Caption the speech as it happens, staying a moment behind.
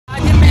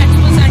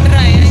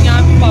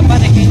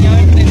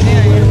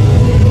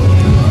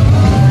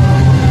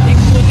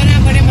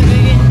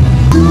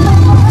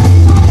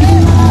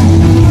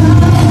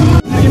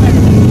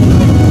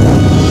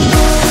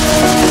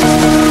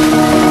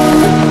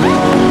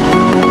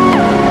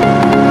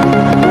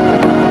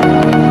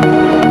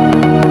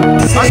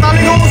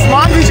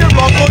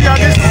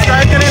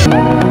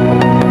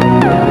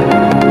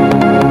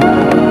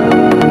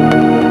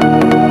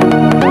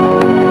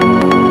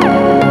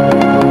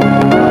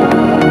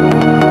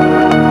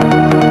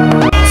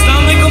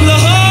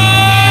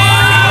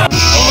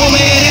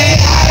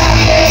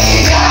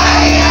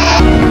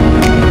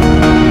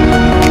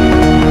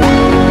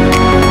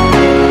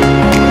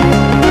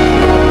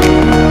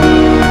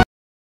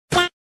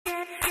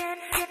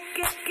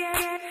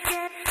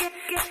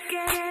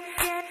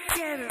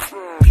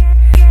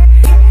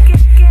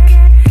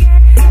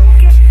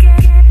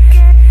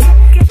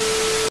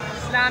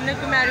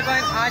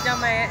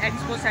हम आए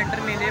expo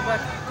centre मेले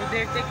पर, तो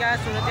देखते क्या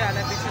सूरत हाल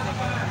है पीछे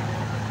देखो।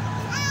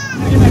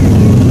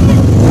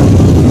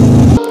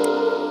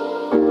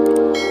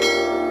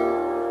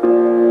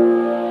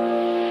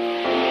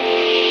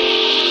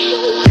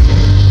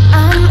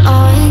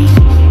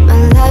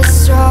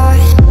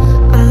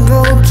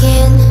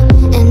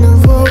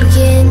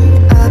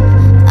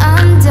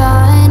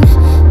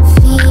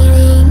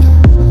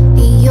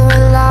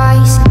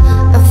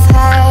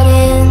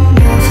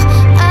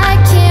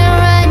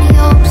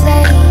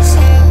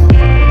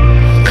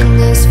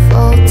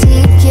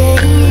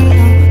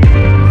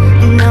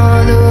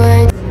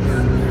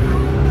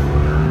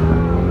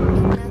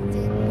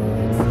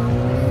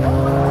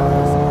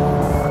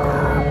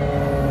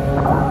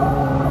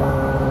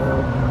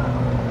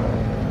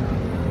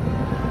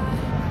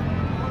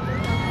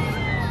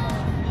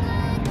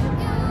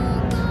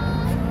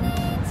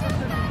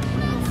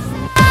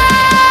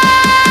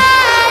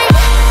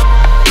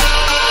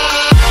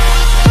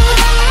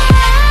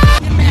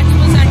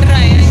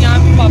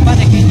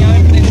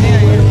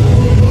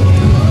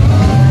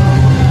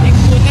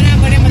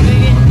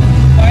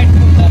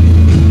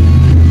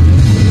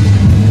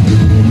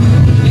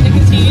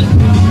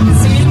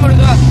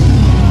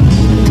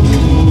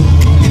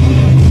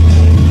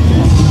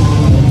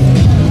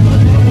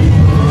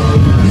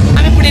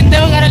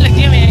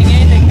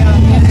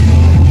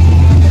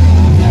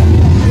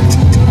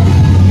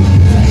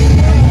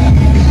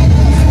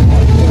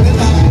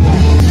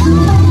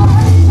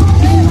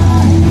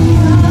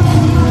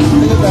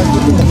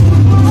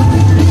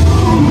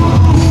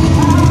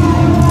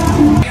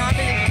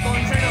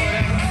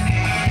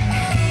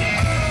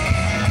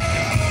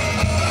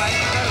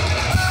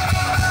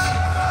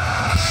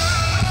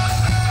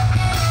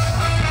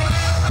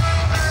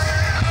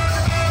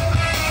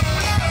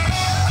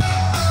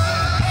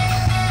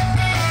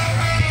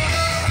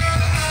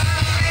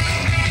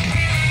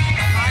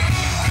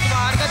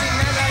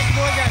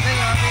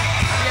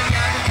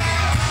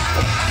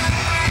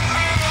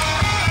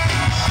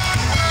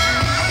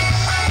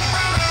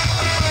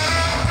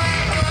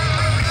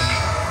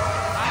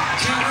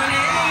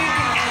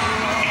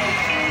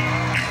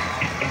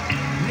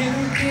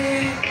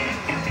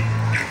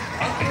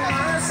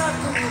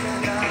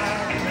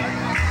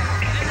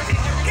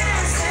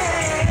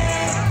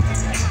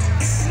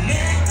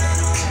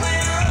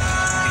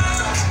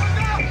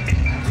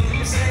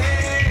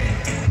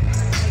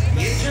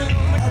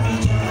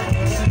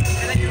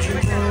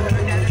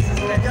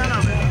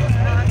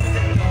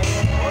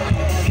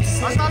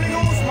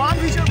 अस्सलामुअलैकुम, उस्मान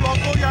ब्लॉग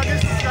को जाके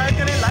सब्सक्राइब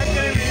करें, लाइक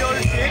करें वीडियो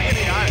और शेयर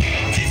करें यार।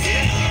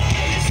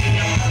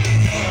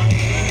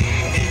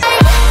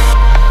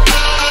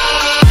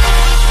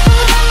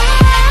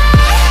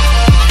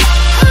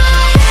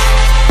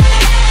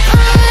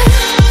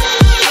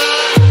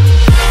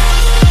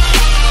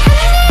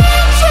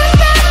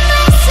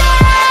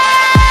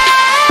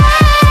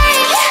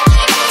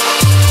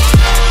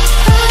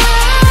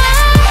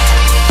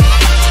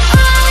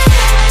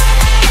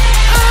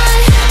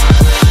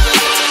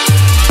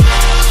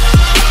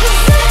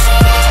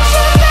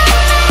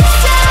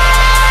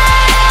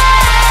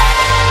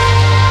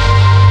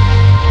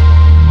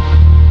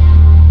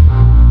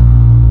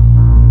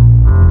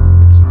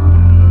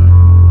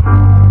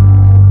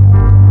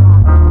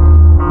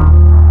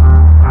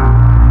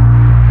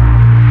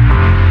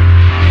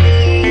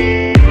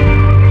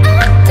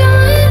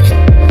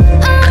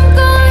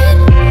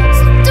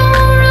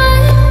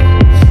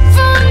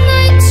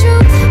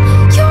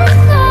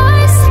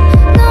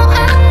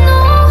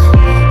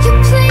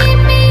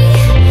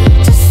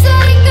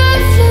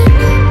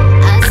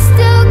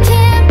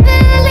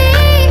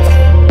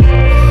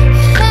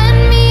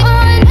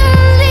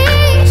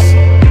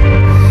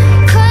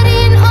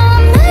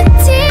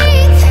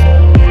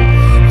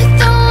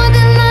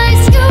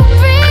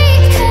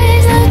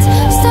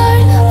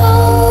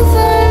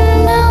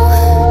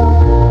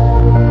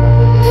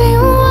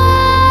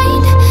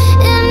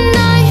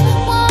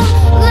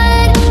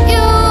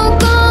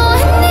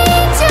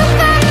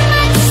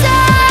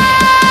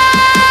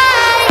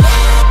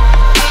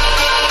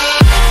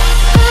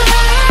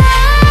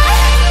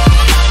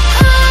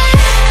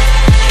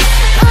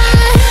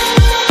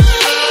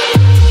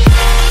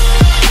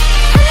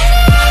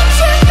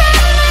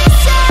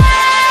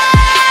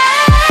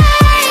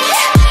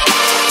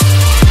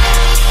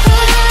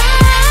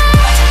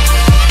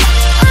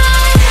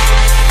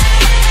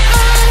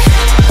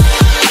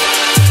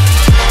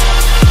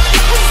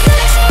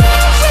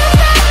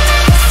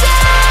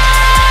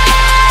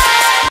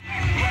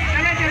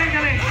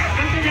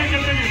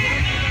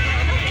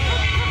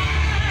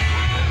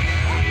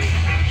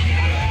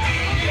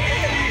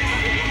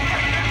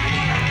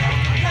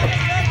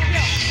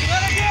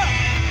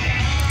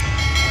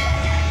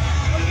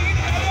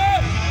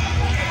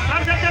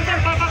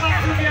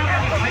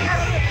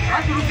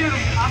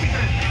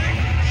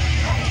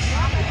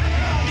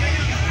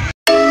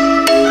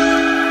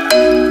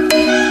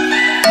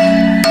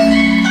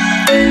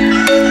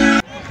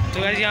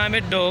 यहाँ पे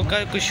डॉग का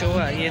कुछ शो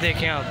है, ये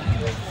देखें आप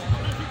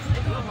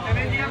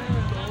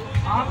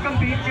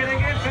कंपीट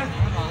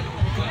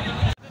करेंगे।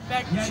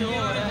 पेट शो हो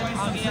रहा है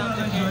आगे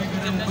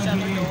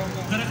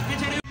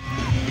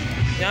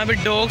यहाँ पे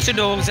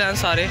डॉग्स हैं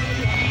सारे।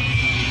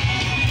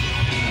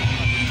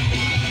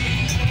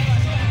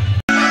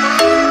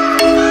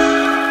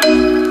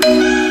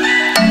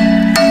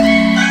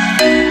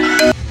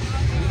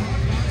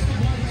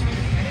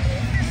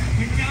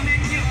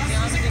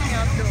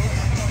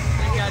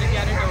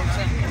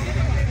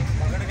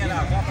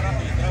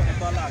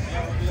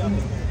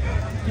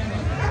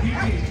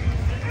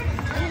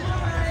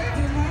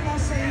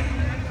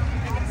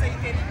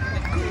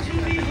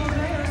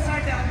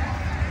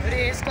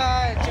 रेस का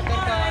चक्कर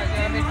का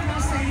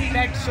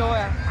पेट शो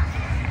है।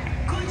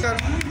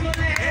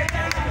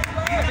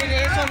 अभी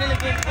रेस होने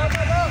लगी।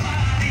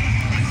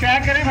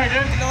 चेक करें भाई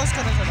क्लोज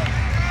करो चलो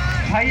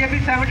भाई। अभी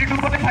 72 को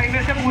भाई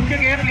मेरे से पूछ के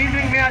गए प्लीज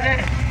रिंग में आ जाए।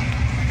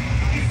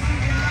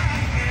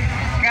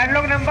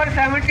 कैटलॉग नंबर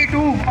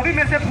 72 अभी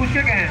मेरे से पूछ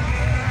के गए।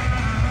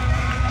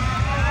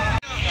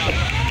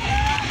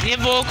 ये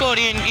वॉक हो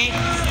रही है इनकी।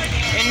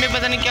 इनमें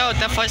पता नहीं क्या होता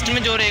है, फर्स्ट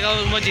में जो रहेगा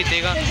वो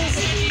जीतेगा।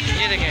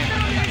 ये देखें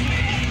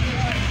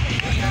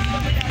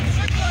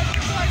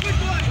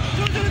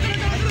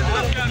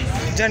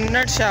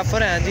जन्नत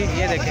शाफर है जी।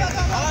 ये देखें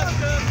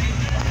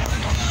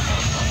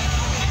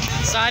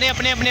सारे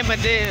अपने अपने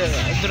बंदे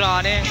दुरा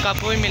रहे हैं, कप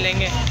भी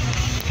मिलेंगे।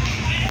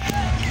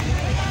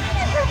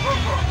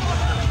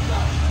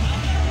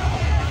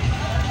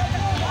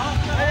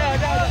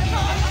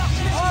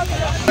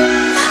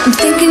 I'm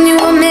thinking you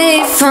were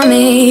made for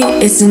me.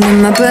 Isn't it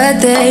my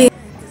birthday?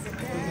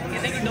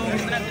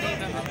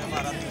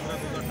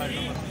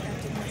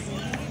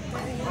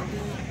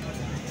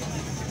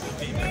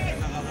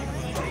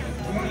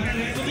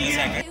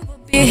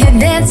 Be here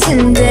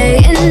dancing day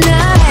and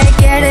night.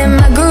 Get in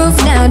my groove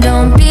now,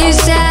 don't be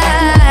shy.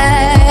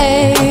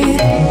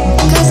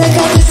 'Cause I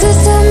got this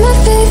list of my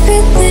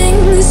favorite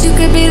things. You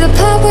could be the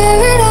part where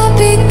it all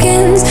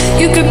begins.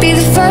 You could be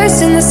the first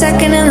and the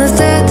second and the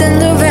third and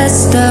the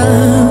rest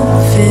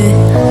of it.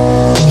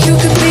 You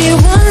could be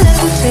one of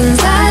the things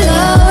I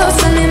love.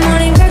 Sunday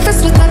morning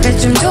breakfast with my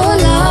bedroom door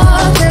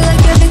locked. I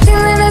like everything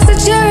that has a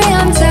cherry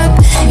on top.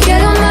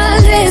 Get on my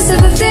list of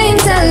the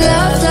things I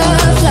love,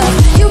 love, love.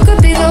 You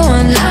could be the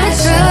one I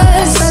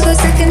trust. All the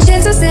second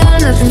chances, they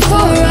are nothing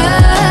for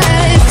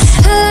us.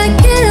 I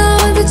like it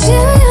all with the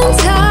cherry on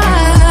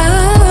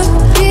top.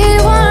 Be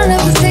one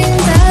of the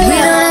things I love. We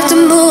don't have to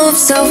move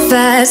so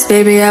fast,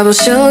 baby. I will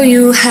show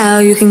you how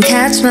you can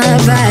catch my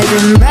vibe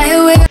and right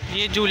away.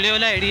 ये झूले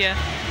वाला idea है।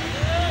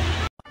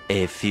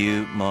 A few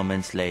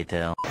moments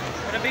later.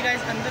 और अभी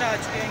guys अंदर आ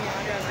चुके हैं।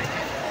 यहाँ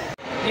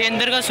पे ये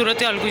अंदर का सूरत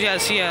हाल कुछ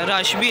ऐसी है,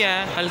 रश भी है,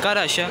 हल्का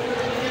रश है।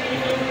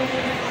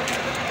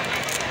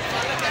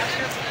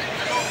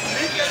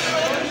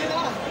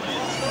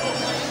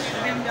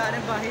 हम जा रहे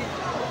हैं बाहर।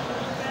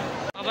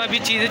 अब अभी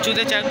चीज़ें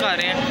चूज़े चेक कर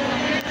रहे हैं।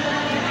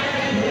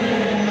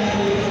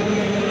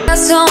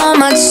 So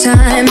much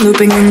time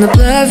looping in the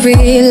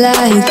blurry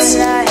lights.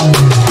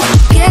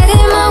 Get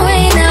in my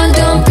way now,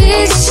 don't be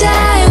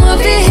shy.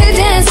 We'll be here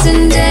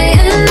dancing day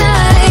and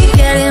night.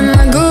 Get in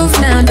my groove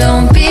now,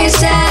 don't be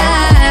shy.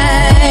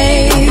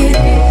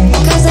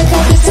 'Cause I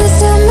got this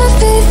list of my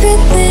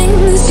favorite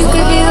things. You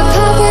could be the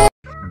power.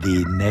 The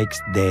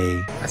next day.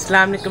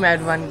 अस्सलामुअलैकुम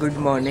everyone, good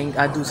morning.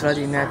 आज दूसरा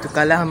दिन है। तो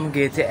कल हम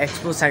गए थे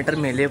एक्सपो सेंटर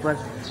मेले पर,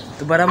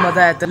 तो बड़ा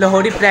मज़ा आया था।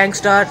 लाहौरी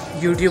प्रैंकस्टार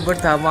यूट्यूबर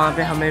था, वहाँ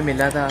पे हमें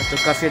मिला था, तो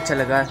काफ़ी अच्छा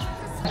लगा।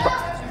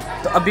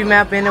 तो अभी मैं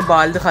अपने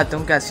बाल दिखाता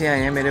हूँ कैसे आए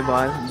हैं मेरे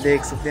बाल।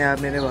 देख सकते हैं आप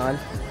मेरे बाल।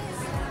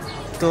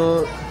 तो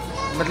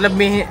मतलब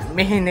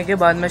महीने के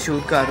बाद मैं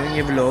शूट कर रहा हूँ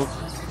ये व्लॉग।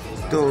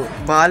 तो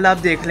बाल आप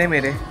देख लें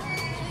मेरे।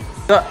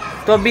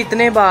 तो अभी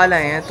इतने बाल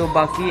आए हैं। तो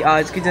बाकी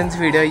आज की जन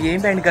वीडियो यही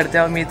पेंड करते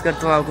हैं। उम्मीद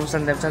करता हूँ आपको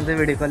पसंद है।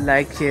 वीडियो को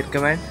लाइक शेयर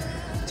कमेंट,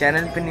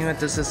 चैनल पर नहीं हो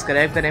तो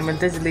सब्सक्राइब करें।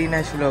 मिलते जल्दी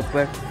नेक्स्ट व्लॉग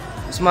पर।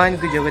 उस्मान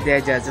को जो दिया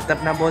इजाज़त।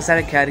 अपना बहुत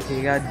सारा ख्याल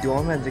रखिएगा,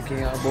 दुआ में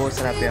रखिएगा, बहुत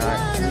सारा प्यार।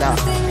 अल्लाह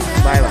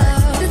बाय बाय।